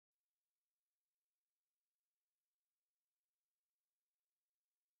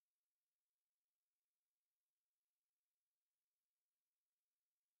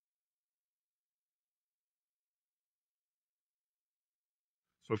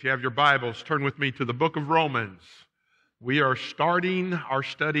So if you have your Bibles, turn with me to the book of Romans. We are starting our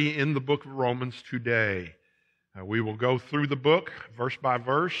study in the book of Romans today. We will go through the book verse by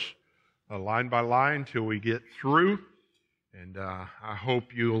verse, line by line, till we get through. And I hope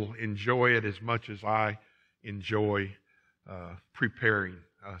you'll enjoy it as much as I enjoy preparing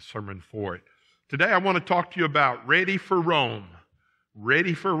a sermon for it. Today I want to talk to you about Ready for Rome.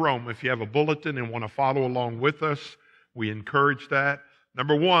 Ready for Rome. If you have a bulletin and want to follow along with us, we encourage that.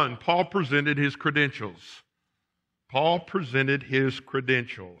 Number one, Paul presented his credentials. Paul presented his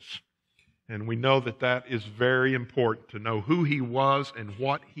credentials. And we know that that is very important to know who he was and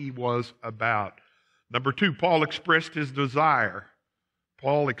what he was about. Number two, Paul expressed his desire.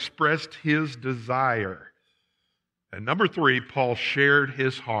 Paul expressed his desire. And number three, Paul shared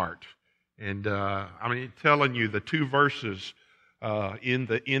his heart. And I'm telling you, the two verses in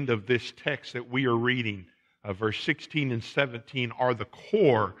the end of this text that we are reading, verse 16 and 17, are the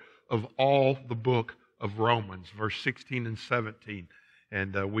core of all the book of Romans, verse 16 and 17.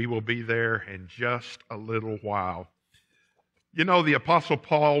 And we will be there in just a little while. You know, the Apostle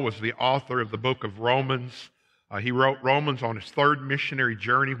Paul was the author of the book of Romans. He wrote Romans on his third missionary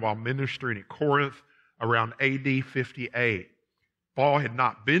journey while ministering at Corinth around AD 58. Paul had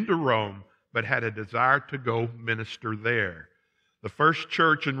not been to Rome, but had a desire to go minister there. The first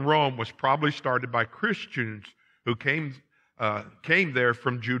church in Rome was probably started by Christians who came there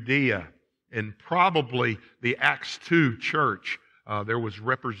from Judea, and probably the Acts 2 church. There was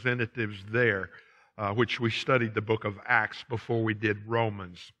representatives there, which we studied the book of Acts before we did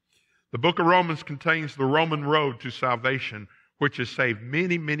Romans. The book of Romans contains the Roman road to salvation, which has saved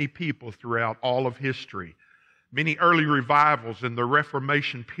many, many people throughout all of history. Many early revivals in the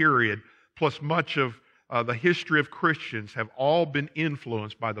Reformation period, plus much of the history of Christians, have all been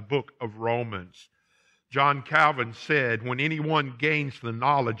influenced by the book of Romans. John Calvin said, when anyone gains the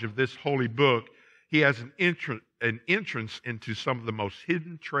knowledge of this holy book, he has an entrance into some of the most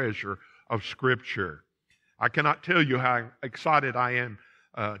hidden treasure of Scripture. I cannot tell you how excited I am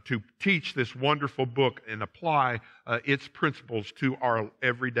to teach this wonderful book and apply its principles to our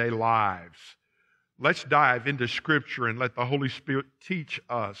everyday lives. Let's dive into Scripture and let the Holy Spirit teach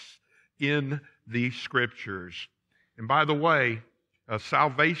us in these Scriptures. And by the way,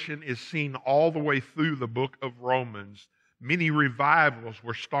 salvation is seen all the way through the book of Romans. Many revivals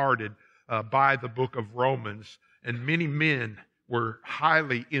were started by the book of Romans, and many men were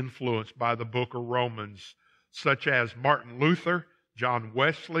highly influenced by the book of Romans, such as Martin Luther, John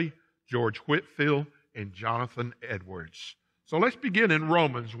Wesley, George Whitefield, and Jonathan Edwards. So let's begin in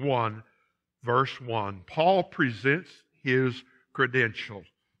Romans 1, verse 1. Paul presents his credentials.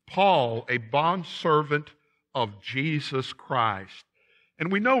 Paul, a bondservant of Jesus Christ. And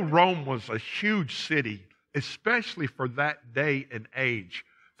we know Rome was a huge city, especially for that day and age.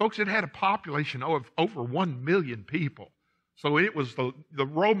 Folks, it had a population of over 1 million people. So it was the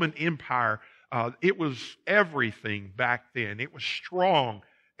Roman Empire. It was everything back then. It was strong.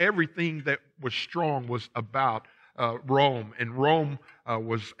 Everything that was strong was about Rome. And Rome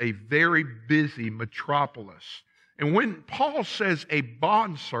was a very busy metropolis. And when Paul says a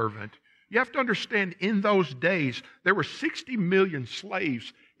bondservant, you have to understand in those days, there were 60 million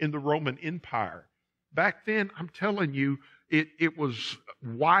slaves in the Roman Empire. Back then, I'm telling you, it was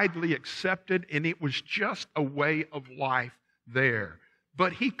widely accepted, and it was just a way of life there.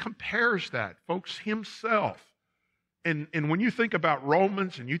 But he compares that, folks, himself. And when you think about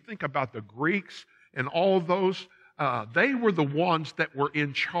Romans and you think about the Greeks and all those, they were the ones that were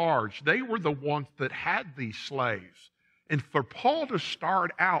in charge. They were the ones that had these slaves. And for Paul to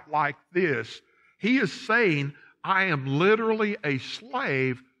start out like this, he is saying, I am literally a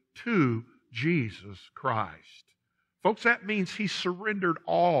slave to Jesus Christ. Folks, that means he surrendered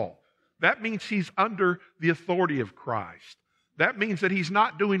all. That means he's under the authority of Christ. That means that he's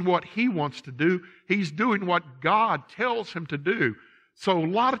not doing what he wants to do. He's doing what God tells him to do. So a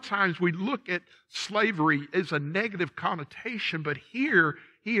lot of times we look at slavery as a negative connotation, but here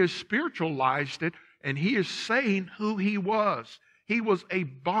he has spiritualized it, and he is saying who he was. He was a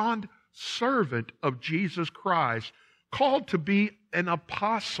bond servant of Jesus Christ, called to be an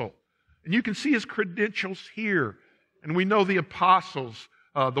apostle. And you can see his credentials here. And we know the apostles,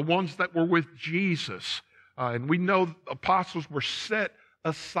 the ones that were with Jesus. And we know apostles were set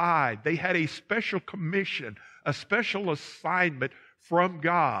aside. They had a special commission, a special assignment from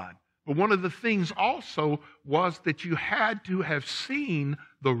God. But one of the things also was that you had to have seen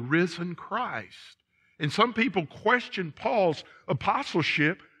the risen Christ. And some people question Paul's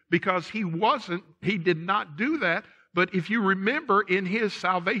apostleship because he did not do that. But if you remember in his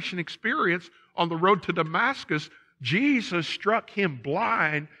salvation experience on the road to Damascus, Jesus struck him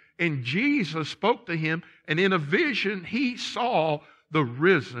blind, and Jesus spoke to him, and in a vision he saw the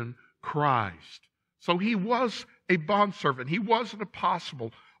risen Christ. So he was a bondservant. He was an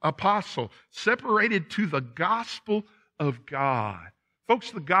apostle, separated to the gospel of God.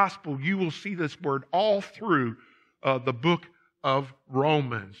 Folks, the gospel, you will see this word all through the book of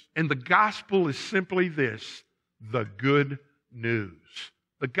Romans. And the gospel is simply this: the good news.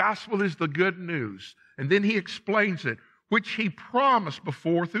 The gospel is the good news. And then he explains it, which he promised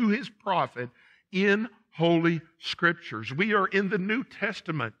before through his prophet in Holy Scriptures. We are in the New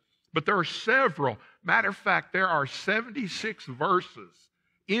Testament, but there are several. Matter of fact, there are 76 verses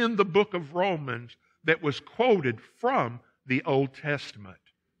in the book of Romans that was quoted from the Old Testament.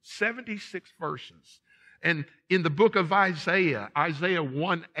 76 verses. And in the book of Isaiah, Isaiah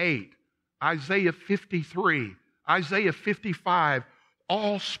 1:8, Isaiah 53, Isaiah 55,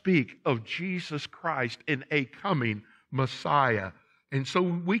 all speak of Jesus Christ and a coming Messiah. And so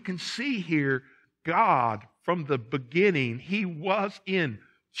we can see here God from the beginning,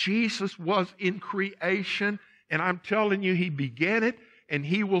 Jesus was in creation, and I'm telling you, he began it, and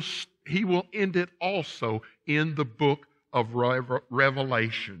he will end it also in the book of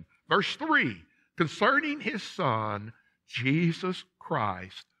Revelation. Verse 3, concerning his Son, Jesus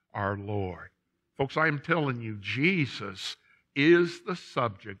Christ our Lord. Folks, I am telling you, Jesus is the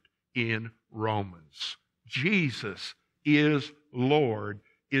subject in Romans. Jesus is Lord,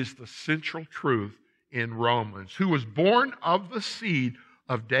 is the central truth in Romans, who was born of the seed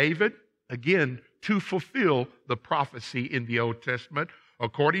of David, again, to fulfill the prophecy in the Old Testament.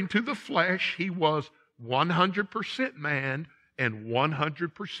 According to the flesh, he was 100% man and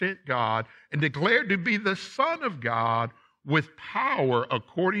 100% God, and declared to be the Son of God with power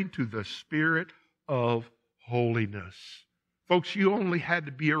according to the Spirit of holiness. Folks, you only had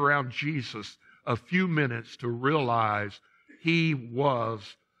to be around Jesus a few minutes to realize he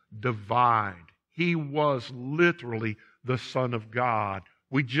was divine. He was literally the Son of God.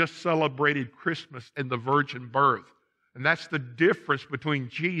 We just celebrated Christmas and the virgin birth. And that's the difference between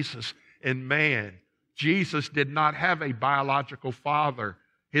Jesus and man. Jesus did not have a biological father.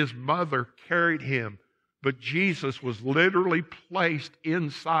 His mother carried him. But Jesus was literally placed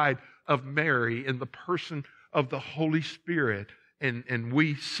inside of Mary in the person of the Holy Spirit. And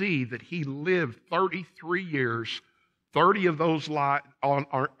we see that he lived 33 years, 30 of those on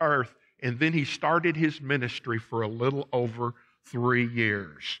our earth. And then he started his ministry for a little over 3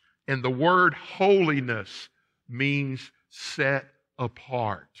 years. And the word holiness means set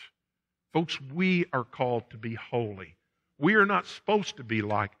apart. Folks, we are called to be holy. We are not supposed to be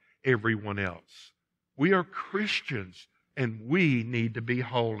like everyone else. We are Christians, and we need to be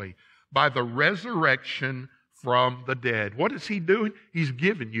holy. By the resurrection from the dead. What is he doing? He's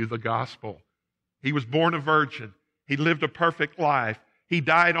giving you the gospel. He was born a virgin. He lived a perfect life. He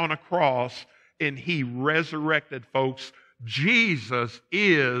died on a cross, and he resurrected, folks. Jesus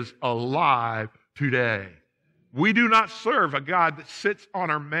is alive today. We do not serve a God that sits on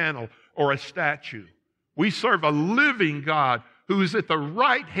our mantle or a statue. We serve a living God who is at the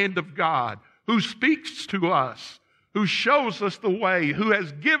right hand of God, who speaks to us, who shows us the way, who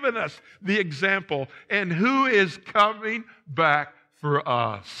has given us the example, and who is coming back for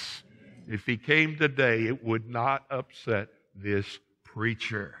us. If he came today, it would not upset this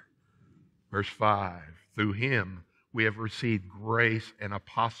preacher. Verse 5, through him we have received grace and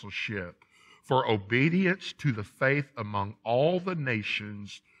apostleship for obedience to the faith among all the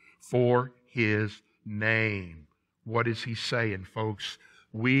nations for his name. What is he saying, folks?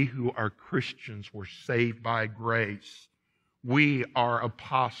 We who are Christians were saved by grace. We are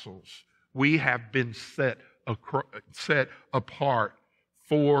apostles. We have been set apart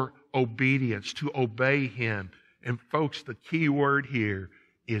for obedience, to obey him. And folks, the key word here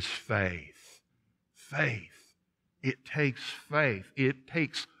is faith. Faith. It takes faith. It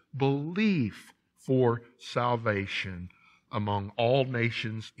takes belief for salvation among all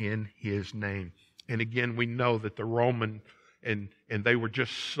nations in his name. And again, we know that the Roman and they were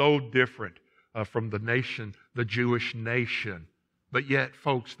just so different from the nation, the Jewish nation. But yet,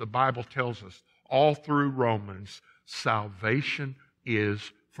 folks, the Bible tells us all through Romans, salvation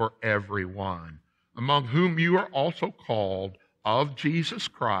is for everyone, among whom you are also called of Jesus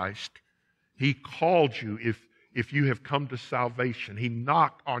Christ. He called you if you have come to salvation. He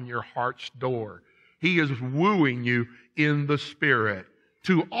knocked on your heart's door. He is wooing you in the Spirit.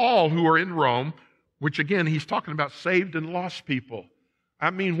 To all who are in Rome, which again, he's talking about saved and lost people.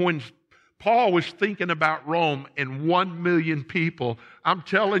 I mean, when Paul was thinking about Rome and 1 million people, I'm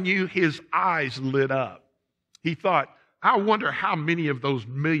telling you, his eyes lit up. He thought, I wonder how many of those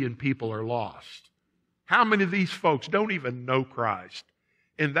million people are lost. How many of these folks don't even know Christ?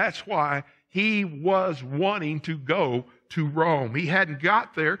 And that's why he was wanting to go to Rome. He hadn't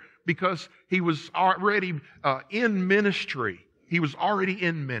got there because he was already in ministry. He was already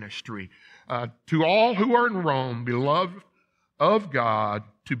in ministry. To all who are in Rome, beloved of God,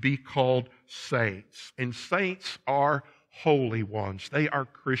 to be called saints. And saints are holy ones. They are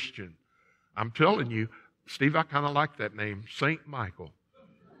Christian. I'm telling you, Steve, I kind of like that name, Saint Michael.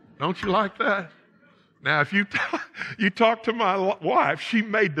 Don't you like that? Now, if you talk to my wife, she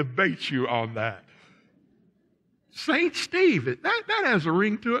may debate you on that. Saint Steve, that has a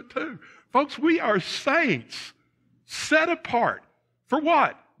ring to it too. Folks, we are saints set apart for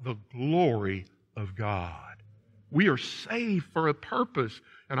what? The glory of God. We are saved for a purpose,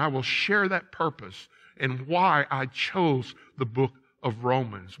 and I will share that purpose and why I chose the book of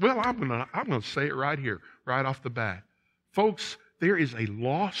Romans. Well, I'm gonna say it right here, right off the bat. Folks, there is a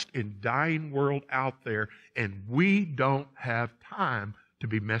lost and dying world out there, and we don't have time to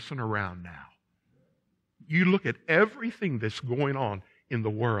be messing around now. You look at everything that's going on in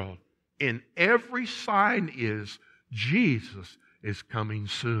the world, and every sign is Jesus is coming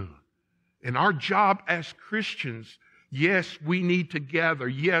soon. And our job as Christians, yes, we need to gather.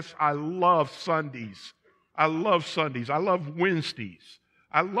 Yes, I love Sundays. I love Sundays. I love Wednesdays.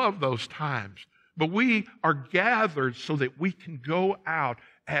 I love those times. But we are gathered so that we can go out,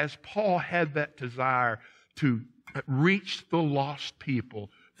 as Paul had that desire, to reach the lost people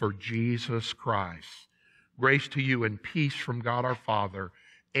for Jesus Christ. Grace to you and peace from God our Father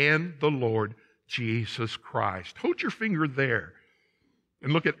and the Lord Jesus Christ. Hold your finger there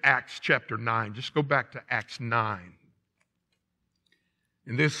and look at Acts chapter 9. Just go back to Acts 9.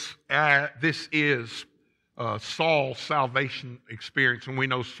 And this is Saul's salvation experience. And we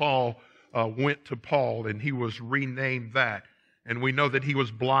know Saul went to Paul and he was renamed that. And we know that he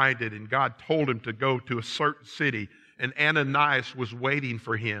was blinded and God told him to go to a certain city. And Ananias was waiting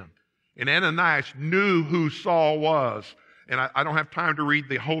for him. And Ananias knew who Saul was. And I don't have time to read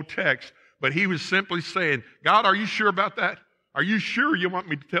the whole text, but he was simply saying, God, are you sure about that? Are you sure you want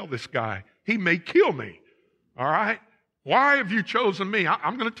me to tell this guy? He may kill me. All right? Why have you chosen me?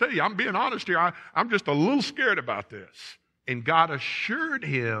 I'm going to tell you, I'm being honest here. I'm just a little scared about this. And God assured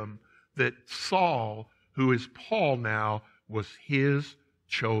him that Saul, who is Paul now, was his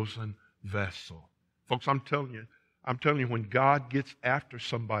chosen vessel. Folks, I'm telling you, when God gets after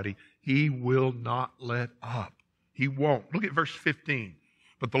somebody, he will not let up. He won't. Look at verse 15.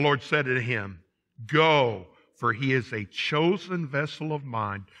 But the Lord said to him, go, for he is a chosen vessel of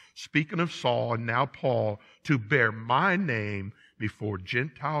mine, speaking of Saul and now Paul, to bear my name before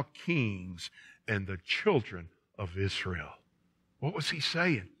Gentile kings and the children of Israel. What was he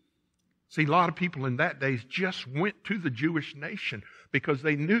saying? See, a lot of people in that days just went to the Jewish nation because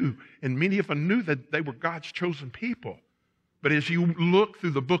they knew, and many of them knew that they were God's chosen people. But as you look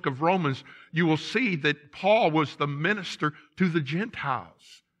through the book of Romans, you will see that Paul was the minister to the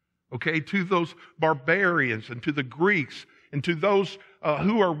Gentiles, okay, to those barbarians and to the Greeks and to those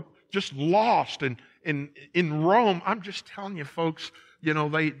who are just lost. And in Rome, I'm just telling you, folks, you know,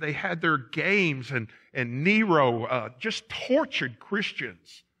 they had their games, and Nero just tortured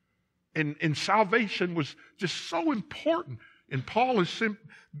Christians. And salvation was just so important. And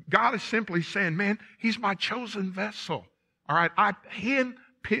God is simply saying, man, he's my chosen vessel. All right, I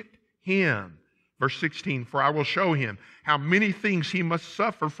handpicked him. Verse 16, for I will show him how many things he must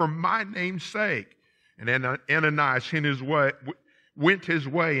suffer for my name's sake. And Ananias went his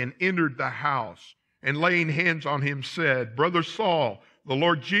way and entered the house, and laying hands on him said, Brother Saul, the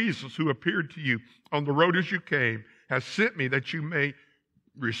Lord Jesus, who appeared to you on the road as you came, has sent me that you may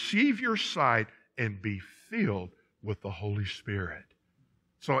receive your sight and be filled with the Holy Spirit.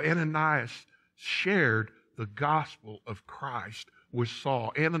 So Ananias shared the gospel of Christ with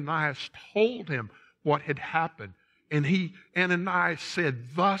Saul. Ananias told him what had happened. And Ananias said,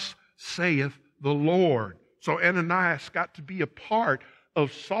 thus saith the Lord. So Ananias got to be a part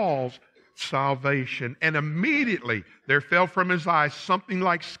of Saul's salvation. And immediately there fell from his eyes something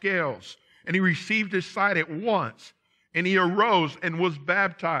like scales. And he received his sight at once. And he arose and was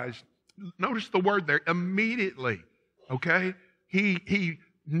baptized. Notice the word there, immediately. Okay? He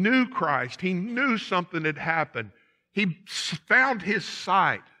knew Christ. He knew something had happened. He found his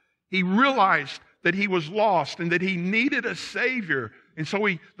sight. He realized that he was lost and that he needed a Savior. And so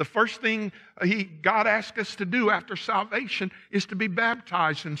the first thing God asked us to do after salvation is to be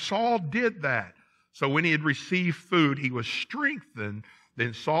baptized. And Saul did that. So when he had received food, he was strengthened.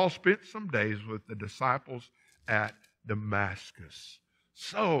 Then Saul spent some days with the disciples at Damascus.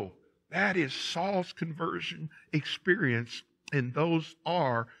 So that is Saul's conversion experience, and those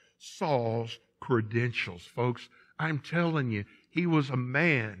are Saul's credentials. Folks, I'm telling you, he was a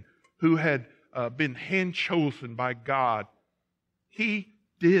man who had been hand-chosen by God. He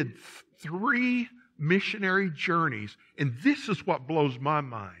did 3 missionary journeys, and this is what blows my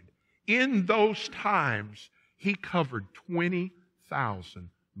mind. In those times, he covered 20,000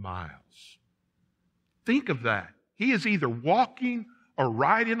 miles. Think of that. He is either walking or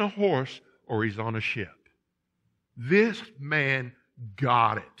riding a horse or he's on a ship. This man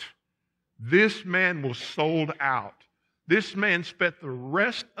got it. This man was sold out. This man spent the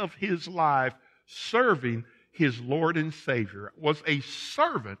rest of his life serving his Lord and Savior, was a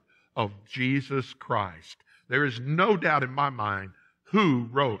servant of Jesus Christ. There is no doubt in my mind who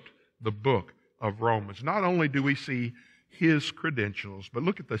wrote the book of Romans. Not only do we see his credentials, but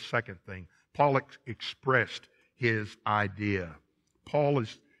look at the second thing. Paul expressed his idea. Paul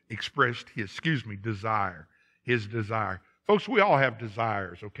has expressed his desire. His desire. Folks, we all have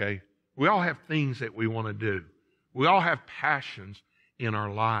desires, okay? We all have things that we want to do. We all have passions in our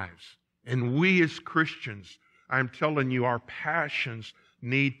lives. And we as Christians, I'm telling you, our passions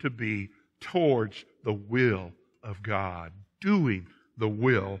need to be towards the will of God, doing the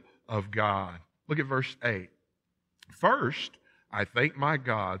will of God. Look at verse 8. First, I thank my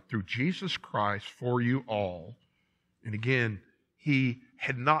God through Jesus Christ for you all. And again, he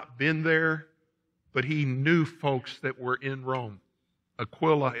had not been there, but he knew folks that were in Rome.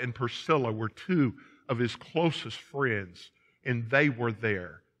 Aquila and Priscilla were 2 of his closest friends, and they were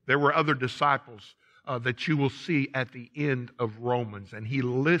there. There were other disciples that you will see at the end of Romans, and he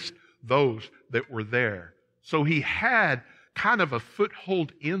lists those that were there. So he had kind of a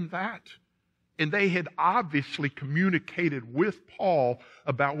foothold in that, and they had obviously communicated with Paul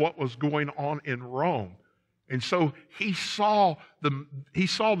about what was going on in Rome. And so he saw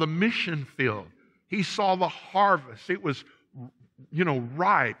the mission field. He saw the harvest. It was,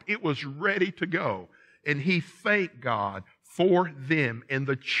 ripe. It was ready to go. And he thanked God for them and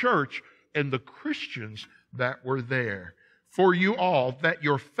the church and the Christians that were there. For you all, that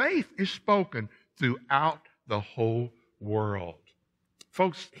your faith is spoken throughout the whole world.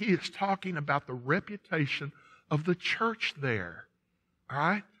 Folks, he is talking about the reputation of the church there. All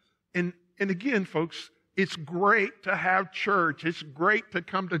right? And again, folks, it's great to have church. It's great to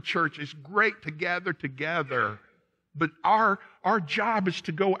come to church. It's great to gather together. But our job is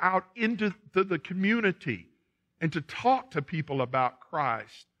to go out into the community and to talk to people about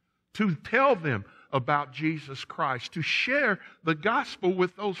Christ, to tell them about Jesus Christ, to share the gospel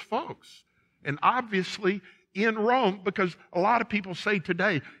with those folks. And obviously in Rome, because a lot of people say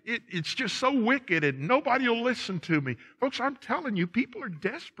today, it's just so wicked and nobody will listen to me. Folks, I'm telling you, people are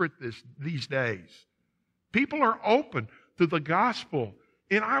desperate these days. People are open to the gospel.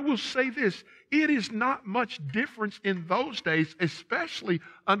 And I will say this, it is not much difference in those days, especially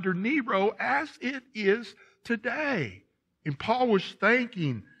under Nero, as it is today. And Paul was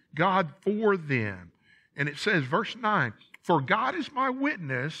thanking God for them. And it says, verse 9, for God is my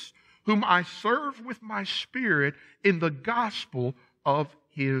witness, whom I serve with my spirit in the gospel of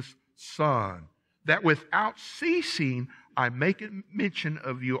his Son, that without ceasing I make mention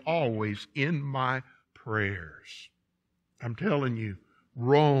of you always in my prayers. I'm telling you,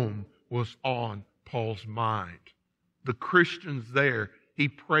 Rome was on Paul's mind. The Christians there, he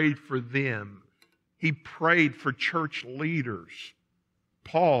prayed for them. He prayed for church leaders.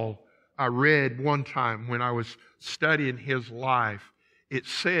 Paul, I read one time when I was studying his life, it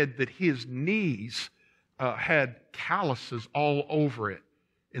said that his knees had calluses all over it.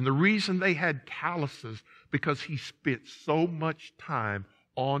 And the reason they had calluses, because he spent so much time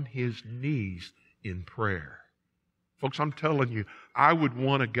on his knees in prayer. Folks, I'm telling you, I would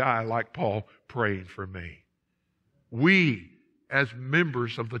want a guy like Paul praying for me. We, as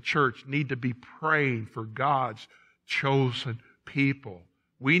members of the church, need to be praying for God's chosen people.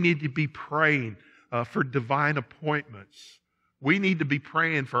 We need to be praying for divine appointments. We need to be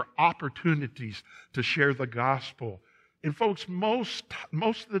praying for opportunities to share the gospel. And folks, most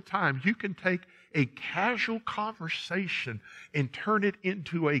of the time, you can take a casual conversation and turn it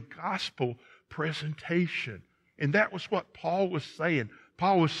into a gospel presentation. And that was what Paul was saying.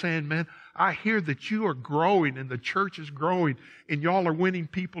 Paul was saying, man, I hear that you are growing and the church is growing and y'all are winning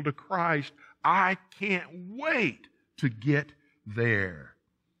people to Christ. I can't wait to get there.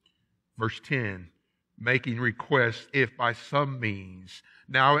 Verse 10, making requests if by some means,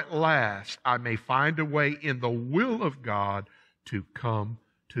 now at last I may find a way in the will of God to come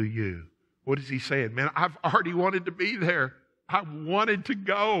to you. What is he saying? Man, I've already wanted to be there. I wanted to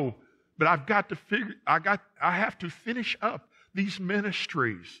go. But I have to finish up these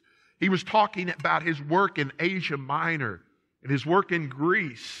ministries. He was talking about his work in Asia Minor and his work in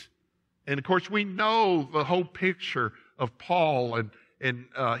Greece. And of course, we know the whole picture of Paul and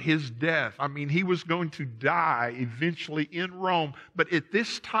his death. I mean, he was going to die eventually in Rome, but at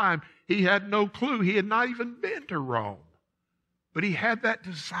this time, he had no clue. He had not even been to Rome. But he had that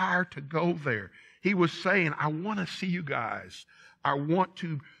desire to go there. He was saying, I want to see you guys. I want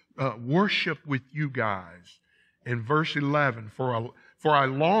to worship with you guys. In verse 11, for I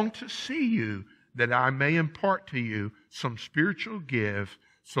long to see you, that I may impart to you some spiritual gift,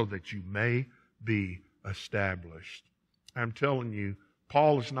 so that you may be established. I'm telling you,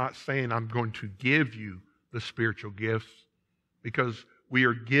 Paul is not saying I'm going to give you the spiritual gifts, because we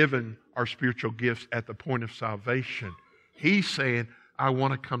are given our spiritual gifts at the point of salvation. He's saying, I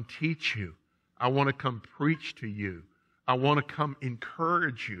want to come teach you. I want to come preach to you. I want to come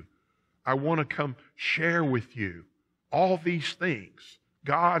encourage you. I want to come share with you. All these things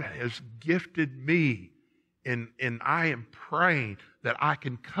God has gifted me, and I am praying that I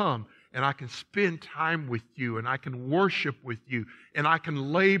can come and I can spend time with you, and I can worship with you, and I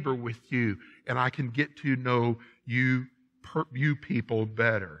can labor with you, and I can get to know you people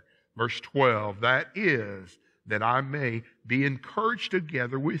better. Verse 12, that is, that I may be encouraged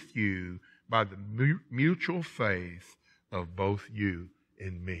together with you by the mutual faith of both you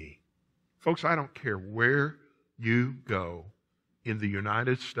and me. Folks, I don't care where you go in the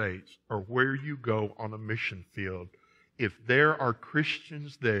United States or where you go on a mission field. If there are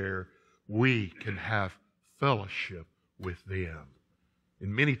Christians there, we can have fellowship with them.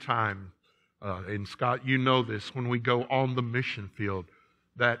 And many times, and Scott, you know this, when we go on the mission field,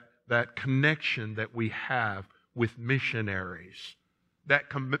 that connection that we have with missionaries, that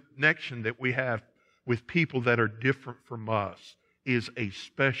connection that we have with people that are different from us, is a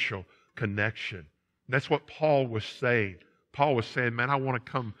special connection. And that's what Paul was saying. Paul was saying, man, I want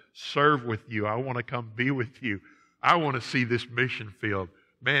to come serve with you. I want to come be with you. I want to see this mission field.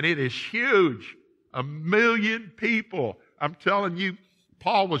 Man, it is huge. 1 million people. I'm telling you,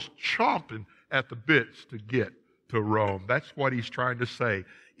 Paul was chomping at the bits to get to Rome. That's what he's trying to say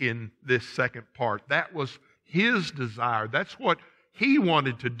in this second part. That was his desire. That's what he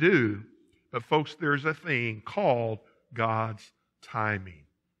wanted to do. But folks, there's a thing called God's timing.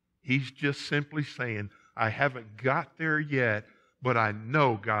 He's just simply saying, I haven't got there yet, but I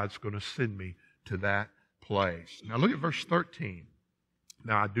know God's going to send me to that place. Now look at verse 13.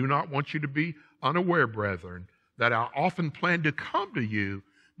 Now I do not want you to be unaware, brethren, that I often planned to come to you,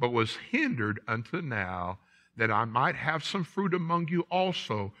 but was hindered until now, that I might have some fruit among you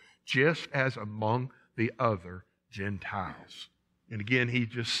also, just as among the other Gentiles. And again, he's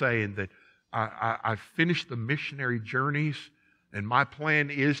just saying that I've finished the missionary journeys, and my plan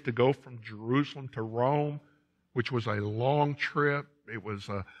is to go from Jerusalem to Rome, which was a long trip. It was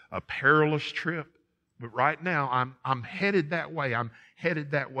a perilous trip. But right now, I'm headed that way. I'm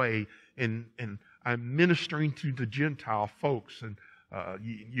headed that way, and I'm ministering to the Gentile folks. And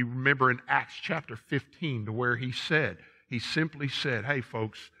you remember in Acts chapter 15, to where he simply said, hey,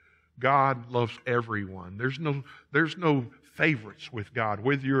 folks, God loves everyone. There's no favorites with God.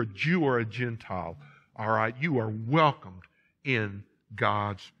 Whether you're a Jew or a Gentile, all right, you are welcomed in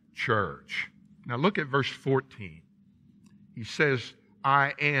God's church. Now look at verse 14. He says,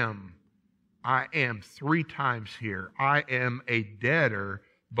 I am 3 times here. I am a debtor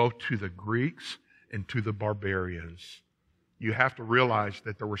both to the Greeks and to the barbarians. You have to realize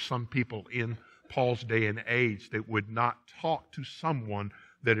that there were some people in Paul's day and age that would not talk to someone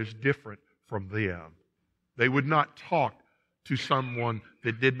that is different from them. They would not talk to someone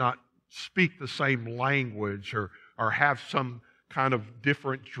that did not speak the same language or have some kind of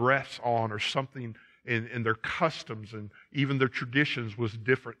different dress on or something in their customs, and even their traditions was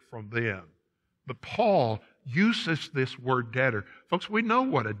different from them. But Paul uses this word debtor. Folks, we know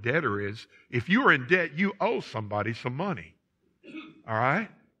what a debtor is. If you are in debt, you owe somebody some money. All right?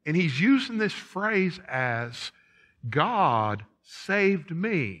 And he's using this phrase as God saved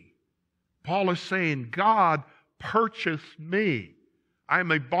me. Paul is saying God purchased me. I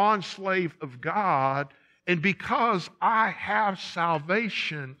am a bond slave of God, and because I have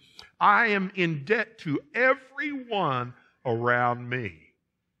salvation, I am in debt to everyone around me.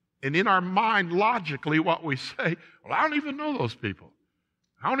 And in our mind, logically, what we say, well, I don't even know those people.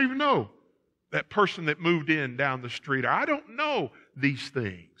 I don't even know that person that moved in down the street. I don't know these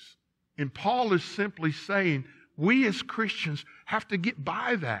things. And Paul is simply saying, we as Christians have to get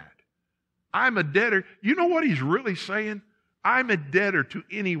by that. I'm a debtor. You know what he's really saying? I'm a debtor to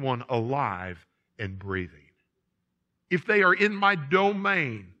anyone alive and breathing. If they are in my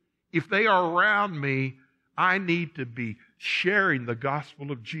domain, if they are around me, I need to be sharing the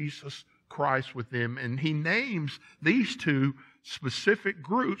gospel of Jesus Christ with them. And he names these 2 specific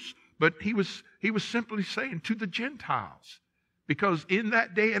groups, But he was simply saying to the Gentiles. Because in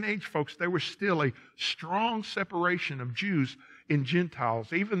that day and age, folks, there was still a strong separation of Jews and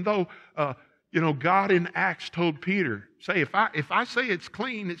Gentiles. Even though, God in Acts told Peter, say, if I say it's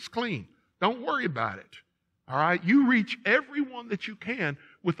clean, it's clean. Don't worry about it. All right? You reach everyone that you can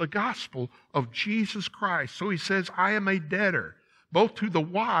with the gospel of Jesus Christ. So he says, I am a debtor, both to the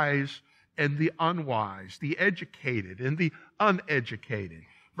wise and the unwise, the educated and the uneducated.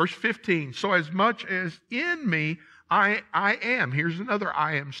 Verse 15, so as much as in me I am, here's another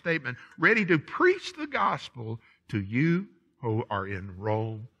I am statement, ready to preach the gospel to you who are in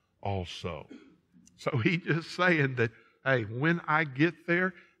Rome also. So he's just saying that, hey, when I get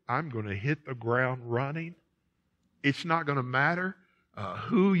there, I'm going to hit the ground running. It's not going to matter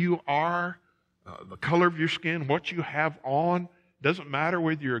who you are, the color of your skin, what you have on. Doesn't matter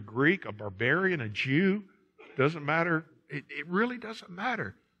whether you're a Greek, a barbarian, a Jew. Doesn't matter. It really doesn't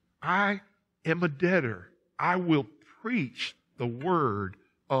matter. I am a debtor. I will preach the word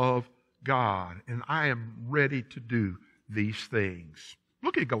of God, and I am ready to do these things.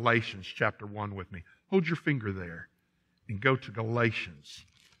 Look at Galatians chapter 1 with me. Hold your finger there and go to Galatians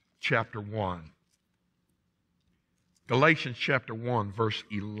chapter 1. Galatians chapter 1, verse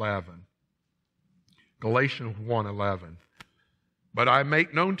 11. Galatians 1:11. But I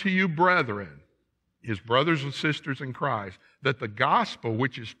make known to you, brethren, his brothers and sisters in Christ, that the gospel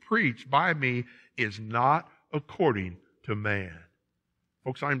which is preached by me is not according to man.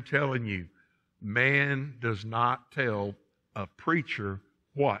 Folks, I'm telling you, man does not tell a preacher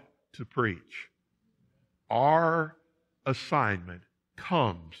what to preach. Our assignment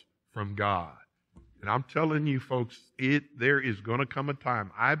comes from God. And I'm telling you, folks, there is going to come a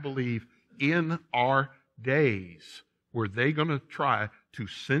time, I believe, in our days where they're going to try to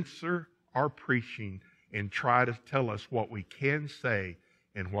censor our preaching and try to tell us what we can say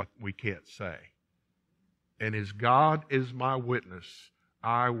and what we can't say. And as God is my witness,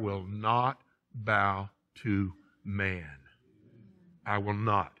 I will not bow to man. I will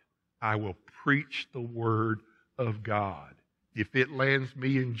not. I will preach the word of God. If it lands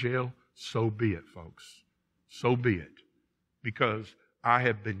me in jail, so be it, folks. So be it. Because I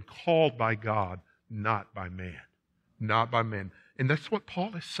have been called by God, not by man. Not by man. And that's what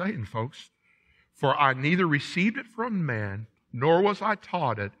Paul is saying, folks. For I neither received it from man, nor was I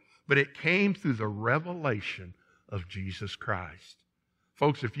taught it, but it came through the revelation of Jesus Christ.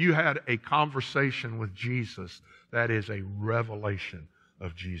 Folks, if you had a conversation with Jesus, that is a revelation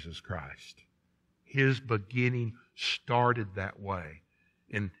of Jesus Christ. His beginning started that way.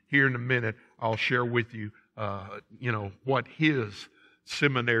 And here in a minute, I'll share with you, what his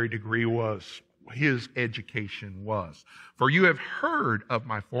seminary degree was, his education was. For you have heard of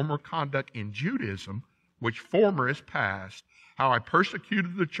my former conduct in Judaism, which former is past, how I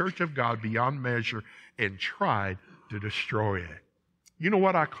persecuted the church of God beyond measure and tried to destroy it. You know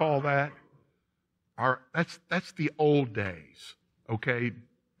what I call that? That's the old days, okay?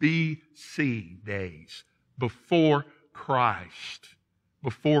 BC days, before Christ.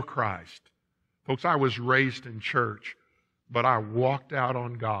 Before Christ. Folks, I was raised in church, but I walked out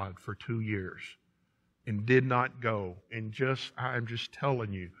on God for 2 years and did not go. And I'm just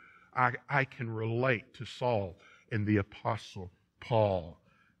telling you, I can relate to Saul and the Apostle Paul.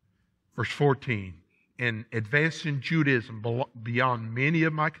 Verse 14, and advancing Judaism beyond many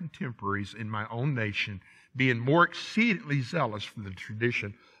of my contemporaries in my own nation, being more exceedingly zealous for the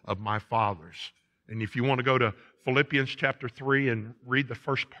tradition of my fathers. And if you want to go to Philippians chapter 3 and read the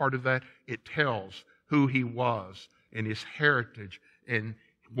first part of that, it tells who he was and his heritage and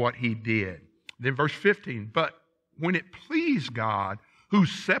what he did. Then verse 15, but when it pleased God, who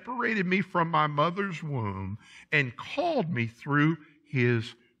separated me from my mother's womb and called me through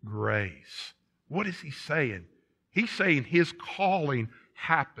his grace. What is he saying? He's saying his calling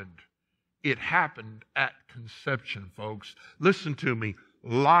happened. It happened at conception, folks. Listen to me.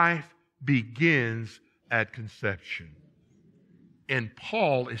 Life begins at conception. And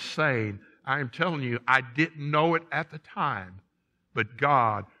Paul is saying, I am telling you, I didn't know it at the time, but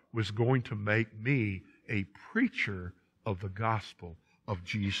God was going to make me a preacher of the gospel of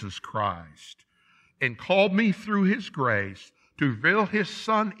Jesus Christ, and called me through his grace to reveal his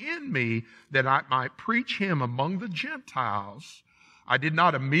Son in me, that I might preach him among the Gentiles. I did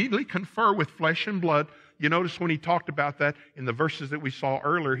not immediately confer with flesh and blood. You notice when he talked about that in the verses that we saw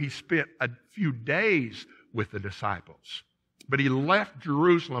earlier, he spent a few days with the disciples. But he left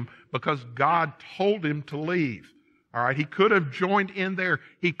Jerusalem because God told him to leave. All right, he could have joined in there.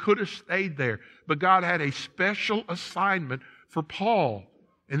 He could have stayed there. But God had a special assignment for Paul,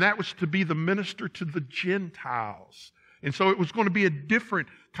 and that was to be the minister to the Gentiles. And so it was going to be a different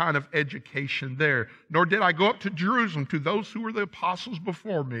kind of education there. Nor did I go up to Jerusalem to those who were the apostles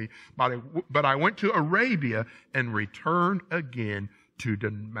before me, but I went to Arabia and returned again to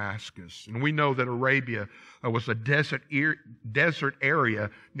Damascus. And we know that Arabia was a desert area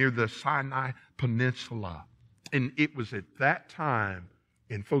near the Sinai Peninsula. And it was at that time,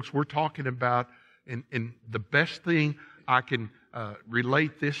 and folks, we're talking about, and the best thing I can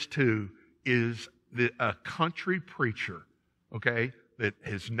relate this to is a country preacher, okay, that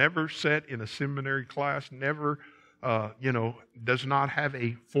has never sat in a seminary class, never, does not have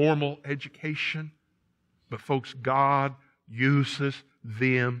a formal education. But folks, God uses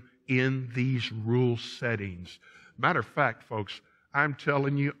them in these rural settings. Matter of fact, folks, I'm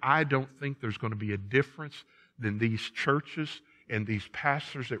telling you, I don't think there's going to be a difference than these churches and these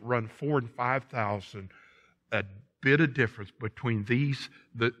pastors that run 4,000 and 5,000, a bit of difference between these,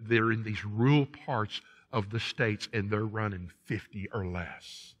 they're in these rural parts of the states and they're running 50 or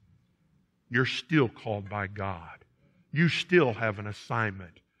less. You're still called by God. You still have an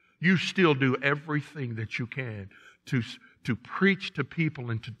assignment. You still do everything that you can to preach to people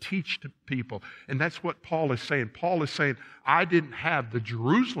and to teach to people. And that's what Paul is saying. Paul is saying, I didn't have the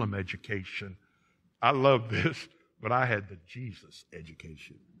Jerusalem education. I love this, but I had the Jesus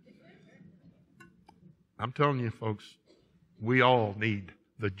education. I'm telling you, folks, we all need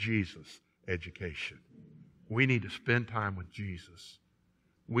the Jesus education. We need to spend time with Jesus.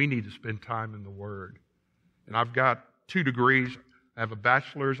 We need to spend time in the Word. And I've got 2 degrees. I have a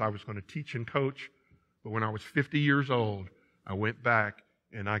bachelor's. I was going to teach and coach. But when I was 50 years old, I went back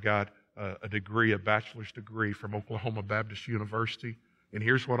and I got a degree, a bachelor's degree from Oklahoma Baptist University. And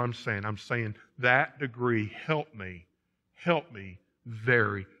here's what I'm saying. I'm saying that degree helped me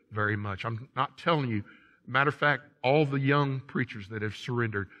very, very much. I'm not telling you. Matter of fact, all the young preachers that have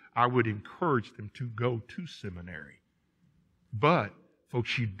surrendered, I would encourage them to go to seminary. But,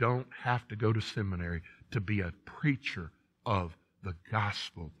 folks, you don't have to go to seminary to be a preacher of the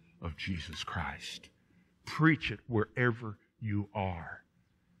gospel of Jesus Christ. Preach it wherever you are.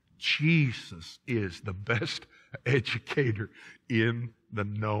 Jesus is the best educator in the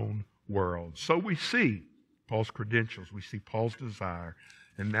known world. So we see Paul's credentials, we see Paul's desire,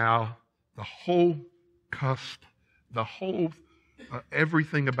 and now the whole cusp,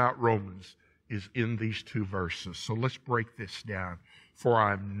 everything about Romans is in these 2 verses. So let's break this down. For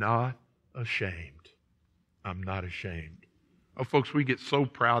I'm not ashamed. I'm not ashamed. Oh, folks, we get so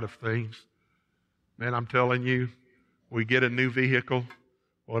proud of things. Man, I'm telling you, we get a new vehicle.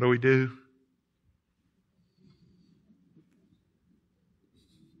 What do?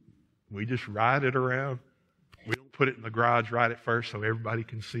 We just ride it around. We don't put it in the garage right at first so everybody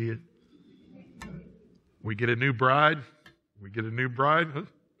can see it. We get a new bride. Huh?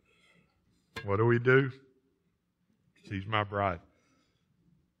 What do? She's my bride.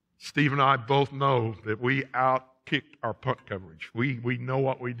 Steve and I both know that we outkicked our punt coverage. We know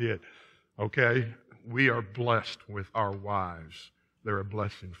what we did. Okay? We are blessed with our wives. They're a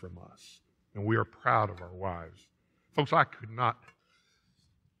blessing from us. And we are proud of our wives. Folks, I could not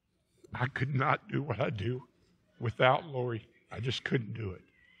do what I do without Lori. I just couldn't do it.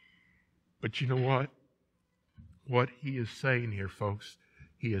 But you know what? What he is saying here, folks,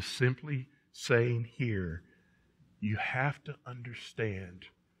 he is simply saying here, you have to understand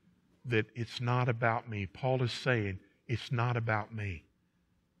that it's not about me. Paul is saying, it's not about me.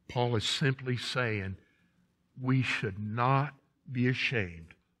 Paul is simply saying, we should not be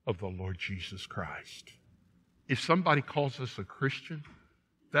ashamed of the Lord Jesus Christ. If somebody calls us a Christian,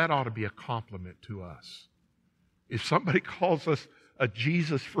 that ought to be a compliment to us. If somebody calls us a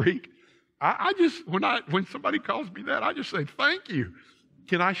Jesus freak, when somebody calls me that, I just say, thank you.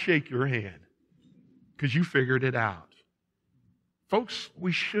 Can I shake your hand? Because you figured it out. Folks,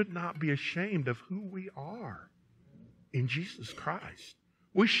 we should not be ashamed of who we are in Jesus Christ.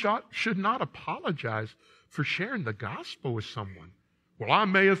 We should not apologize for sharing the gospel with someone. Well, I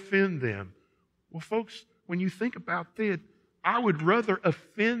may offend them. Well, folks, when you think about that, I would rather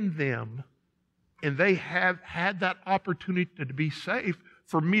offend them and they have had that opportunity to be saved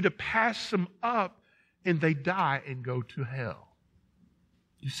for me to pass them up and they die and go to hell.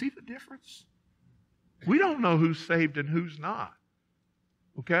 You see the difference? We don't know who's saved and who's not.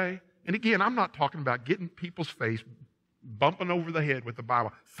 Okay? And again, I'm not talking about getting people's face, bumping over the head with the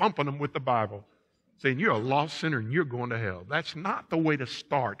Bible, thumping them with the Bible, saying you're a lost sinner and you're going to hell. That's not the way to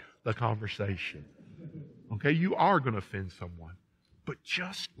start the conversation. Okay? You are going to offend someone. But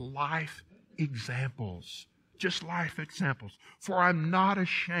just life examples. Just life examples. For I'm not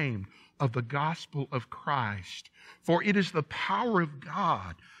ashamed of the gospel of Christ, for it is the power of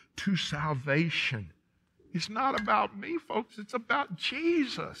God to salvation. It's not about me, folks. It's about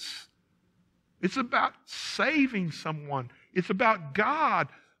Jesus. It's about saving someone. It's about God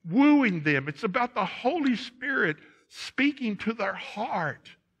wooing them. It's about the Holy Spirit speaking to their heart.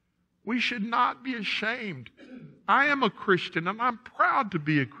 We should not be ashamed. I am a Christian, and I'm proud to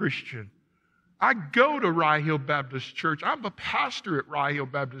be a Christian. I go to Rye Hill Baptist Church. I'm a pastor at Rye Hill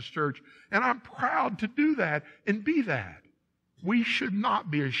Baptist Church, and I'm proud to do that and be that. We should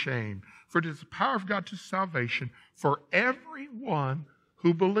not be ashamed, for it is the power of God to salvation for everyone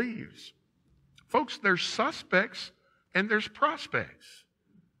who believes. Folks, there's suspects and there's prospects.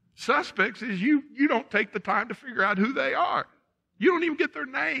 Suspects is you don't take the time to figure out who they are. You don't even get their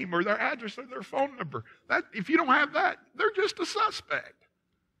name or their address or their phone number. If you don't have that, they're just a suspect.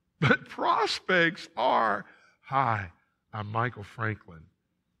 But prospects are, hi, I'm Michael Franklin.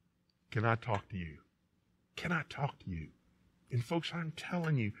 Can I talk to you? Can I talk to you? And folks, I'm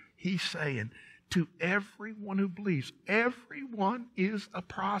telling you, he's saying to everyone who believes, everyone is a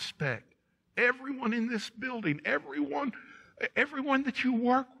prospect. Everyone in this building, everyone that you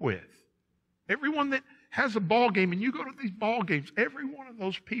work with, everyone that has a ball game and you go to these ball games, every one of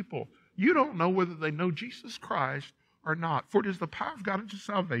those people, you don't know whether they know Jesus Christ or not. For it is the power of God unto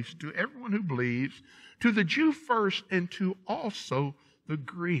salvation to everyone who believes, to the Jew first and to also the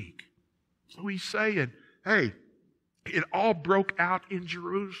Greek. So he's saying, hey, it all broke out in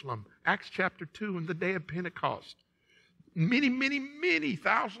Jerusalem. Acts chapter 2 in the day of Pentecost. Many, many, many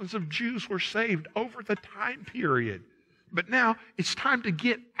thousands of Jews were saved over the time period. But now it's time to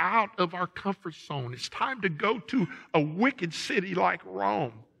get out of our comfort zone. It's time to go to a wicked city like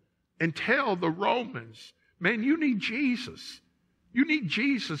Rome and tell the Romans, man, you need Jesus. You need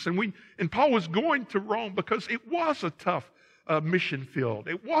Jesus. And Paul was going to Rome because it was a tough mission field.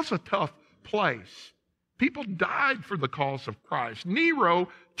 It was a tough place. People died for the cause of Christ. Nero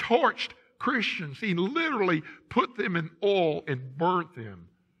torched Christians. He literally put them in oil and burnt them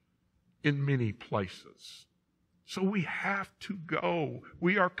in many places. So we have to go.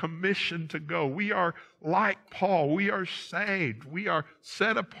 We are commissioned to go. We are like Paul. We are saved. We are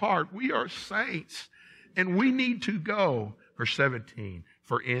set apart. We are saints. And we need to go. Verse 17,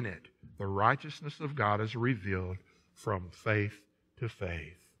 for in it the righteousness of God is revealed from faith to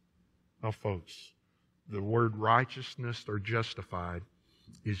faith. Now, folks, the word righteousness or justified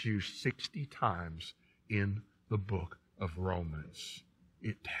is used 60 times in the book of Romans.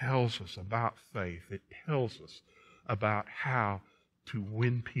 It tells us about faith. It tells us about how to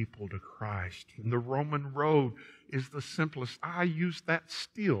win people to Christ. And the Roman road is the simplest. I use that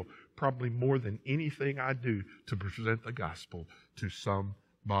still probably more than anything I do to present the gospel to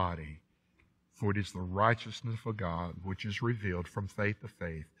somebody. For it is the righteousness of God which is revealed from faith to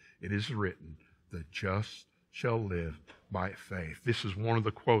faith. It is written, the just shall live by faith. This is one of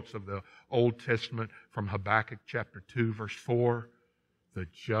the quotes of the Old Testament from Habakkuk chapter 2, verse 4. The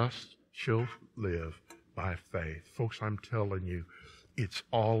just shall live by faith. Folks, I'm telling you, it's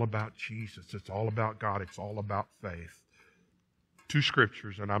all about Jesus. It's all about God. It's all about faith. Two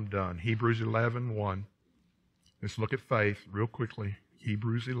scriptures and I'm done. Hebrews 11:1. Let's look at faith real quickly.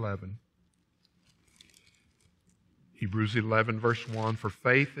 Hebrews 11. Hebrews 11, verse 1, for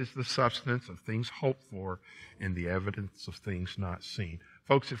faith is the substance of things hoped for and the evidence of things not seen.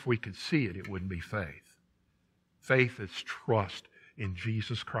 Folks, if we could see it, it wouldn't be faith. Faith is trust in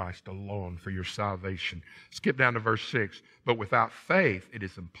Jesus Christ alone for your salvation. Skip down to verse 6. But without faith, it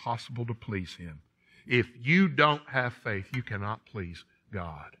is impossible to please Him. If you don't have faith, you cannot please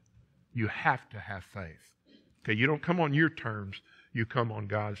God. You have to have faith. Okay, you don't come on your terms, you come on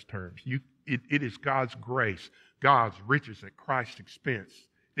God's terms. It is God's grace, God's riches at Christ's expense.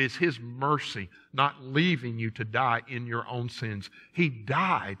 It is His mercy not leaving you to die in your own sins. He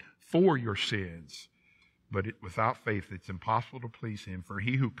died for your sins. But without faith, it's impossible to please Him. For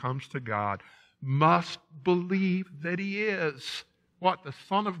he who comes to God must believe that He is, what? The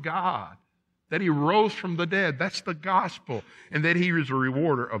Son of God. That He rose from the dead. That's the gospel. And that He is a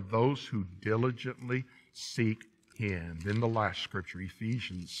rewarder of those who diligently seek Him. Then the last scripture,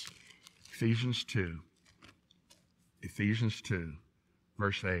 Ephesians 2. Ephesians 2,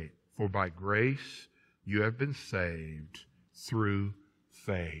 verse 8. For by grace you have been saved through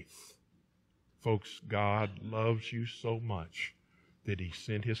faith. Folks, God loves you so much that He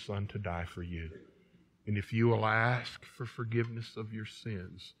sent His Son to die for you. And if you will ask for forgiveness of your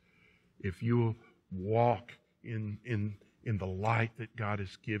sins, if you will walk in the light that God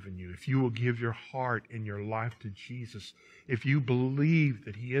has given you, if you will give your heart and your life to Jesus, if you believe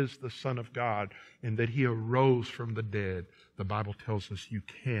that He is the Son of God and that He arose from the dead, the Bible tells us you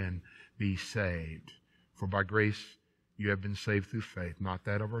can be saved. For by grace you have been saved through faith, not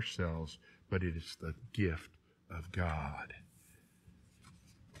that of ourselves, but it is the gift of God.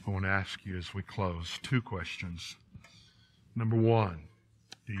 I want to ask you as we close 2 questions. Number 1,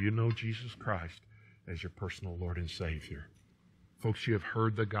 do you know Jesus Christ as your personal Lord and Savior? Folks, you have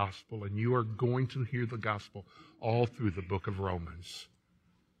heard the gospel, and you are going to hear the gospel all through the book of Romans.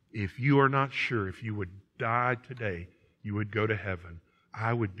 If you are not sure if you would die today, you would go to heaven,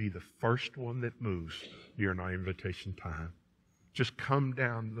 I would be the first one that moves during our invitation time. Just come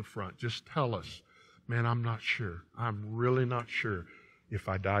down to the front. Just tell us, man, I'm not sure. I'm really not sure. If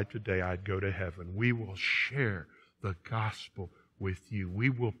I died today, I'd go to heaven. We will share the gospel with you. We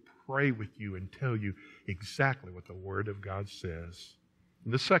will pray with you and tell you exactly what the Word of God says.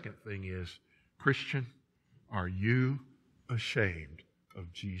 And the second thing is, Christian, are you ashamed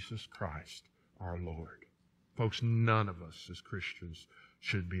of Jesus Christ, our Lord? Folks, none of us as Christians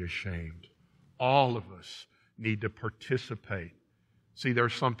should be ashamed. All of us need to participate. See, there are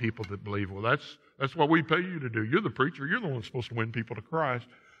some people that believe, well, that's what we pay you to do. You're the preacher. You're the one supposed to win people to Christ.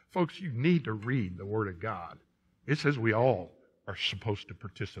 Folks, you need to read the Word of God. It says we all are supposed to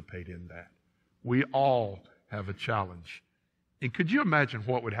participate in that. We all have a challenge. And could you imagine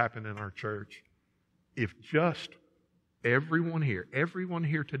what would happen in our church if just everyone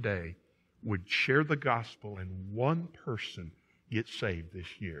here today would share the gospel and one person gets saved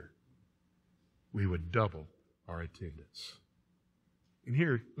this year? We would double our attendance. And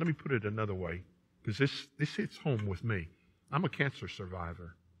here, let me put it another way, because this hits home with me. I'm a cancer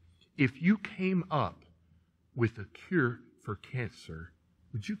survivor. If you came up with a cure for cancer,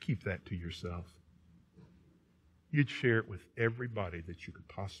 would you keep that to yourself? You'd share it with everybody that you could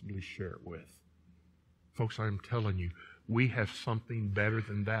possibly share it with. Folks, I'm telling you, we have something better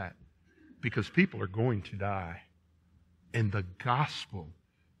than that, because people are going to die. And the gospel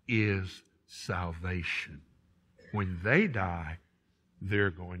is salvation. When they die,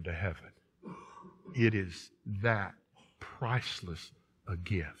 they're going to heaven. It is that priceless a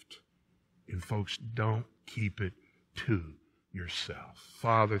gift. And folks, don't keep it to yourself.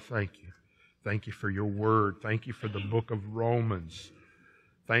 Father, thank you. Thank you for your word. Thank you for the book of Romans.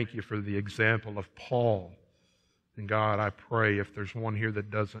 Thank you for the example of Paul. And God, I pray if there's one here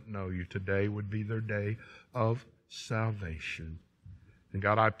that doesn't know you, today would be their day of salvation. And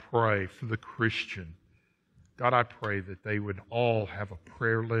God, I pray for the Christian. God, I pray that they would all have a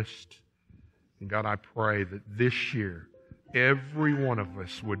prayer list. And God, I pray that this year, every one of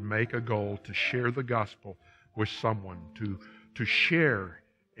us would make a goal to share the gospel with someone, to share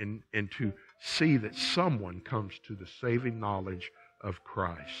and to see that someone comes to the saving knowledge of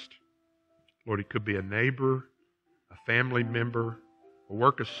Christ. Lord, it could be a neighbor, a family member, a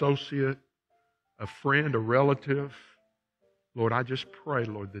work associate, a friend, a relative. Lord, I just pray,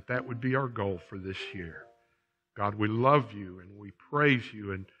 Lord, that would be our goal for this year. God, we love you and we praise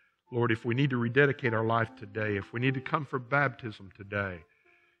you. And Lord, if we need to rededicate our life today, if we need to come for baptism today,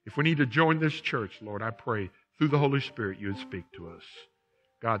 if we need to join this church, Lord, I pray through the Holy Spirit you would speak to us.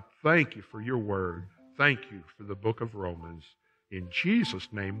 God, thank you for your word. Thank you for the book of Romans. In Jesus'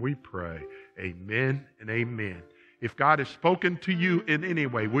 name we pray. Amen and amen. If God has spoken to you in any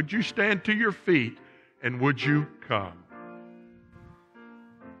way, would you stand to your feet and would you come?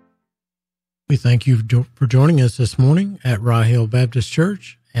 We thank you for joining us this morning at Rye Hill Baptist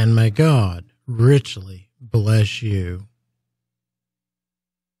Church, and may God richly bless you.